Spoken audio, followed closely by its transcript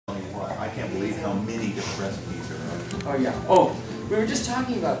many different recipes there are. Oh yeah. Oh, we were just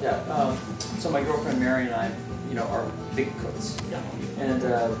talking about that. So my girlfriend Mary and I, you know, are big cooks. Yeah. And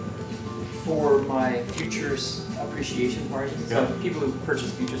for my futures appreciation party, so people who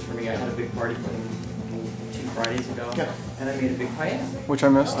purchase futures for me, I had a big party for them 2 Fridays ago, and I made a big paella. Which I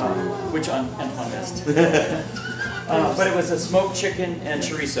missed. Which Antoine missed. But it was a smoked chicken and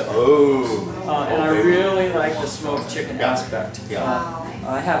chorizo. Oh. And I really like the smoked chicken aspect. Yeah.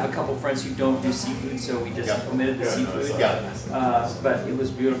 I have a couple friends who don't do seafood, so we just omitted the seafood. But it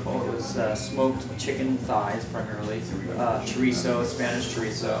was beautiful. It was smoked chicken thighs primarily, chorizo, Spanish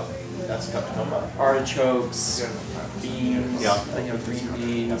chorizo. That's tough to come by. Artichokes, beans, you know, green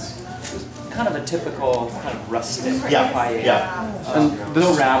beans. It was kind of a typical kind of rustic paella.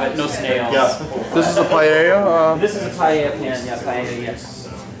 No rabbit, no snails. This is a paella? This is a paella pan, paella, yes.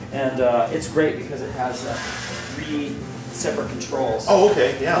 And it's great because it has 3 separate controls. Oh,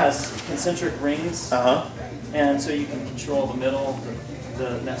 okay, It has concentric rings, and so you can control the middle,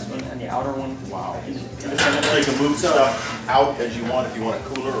 the next one, and the outer one. Wow. Independently. You can move stuff out as you want if you want it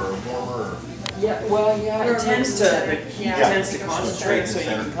cooler or warmer. Or... Yeah, well, it tends to, the heat tends to concentrate, so you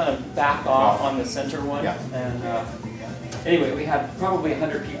can kind of back off on the center one. And anyway, we had probably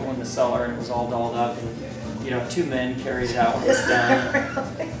 100 people in the cellar, and it was all dolled up, and you know, 2 men carried it out when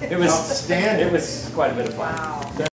it was done. It was quite a bit of fun. Wow.